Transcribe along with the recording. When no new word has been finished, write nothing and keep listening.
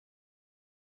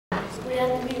We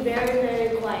have to be very,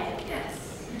 very quiet.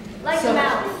 Yes. Like a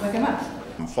mouse. Like a mouse.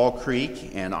 Fall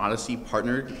Creek and Odyssey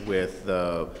partnered with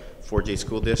the 4J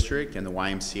School District and the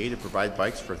YMCA to provide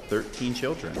bikes for 13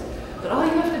 children. But all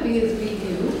you have to be is be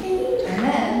you, and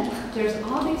then there's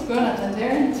all these grown-ups, and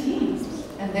they're in teams,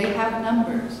 and they have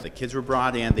numbers. The kids were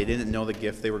brought in, they didn't know the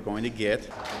gift they were going to get.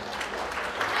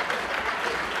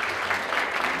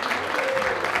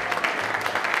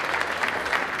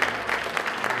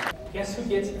 Guess who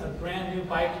gets a brand new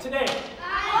bike today?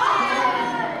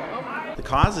 The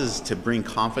cause is to bring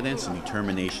confidence and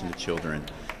determination to children.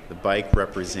 The bike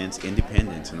represents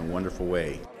independence in a wonderful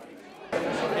way.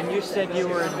 And you said you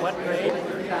were in what grade?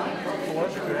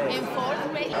 Fourth grade. In fourth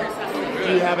grade.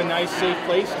 Do you have a nice, safe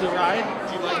place to ride?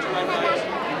 Do you like to ride bikes?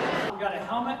 We got a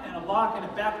helmet and a lock and a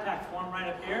backpack for them right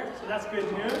up here, so that's good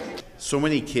news. So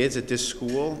many kids at this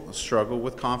school struggle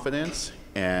with confidence,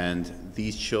 and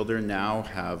these children now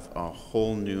have a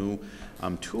whole new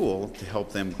tool to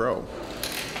help them grow.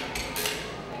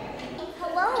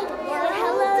 Hello, world.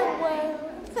 Hello, world.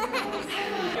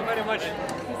 Thank you very much.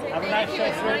 Have a nice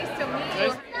day. Nice to meet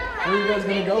you. Where are you guys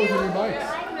going to go with your bikes?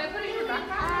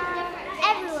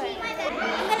 Everywhere.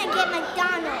 I'm going to get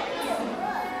McDonald's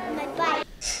on my bike.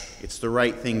 It's the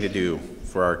right thing to do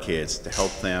for our kids, to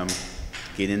help them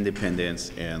get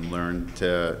independence and learn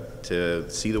to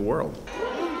see the world.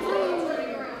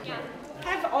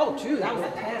 Oh, two, that was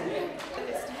a 10.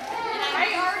 I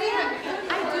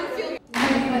do feel. You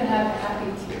don't even have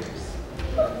happy tears.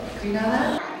 Do you know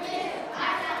that?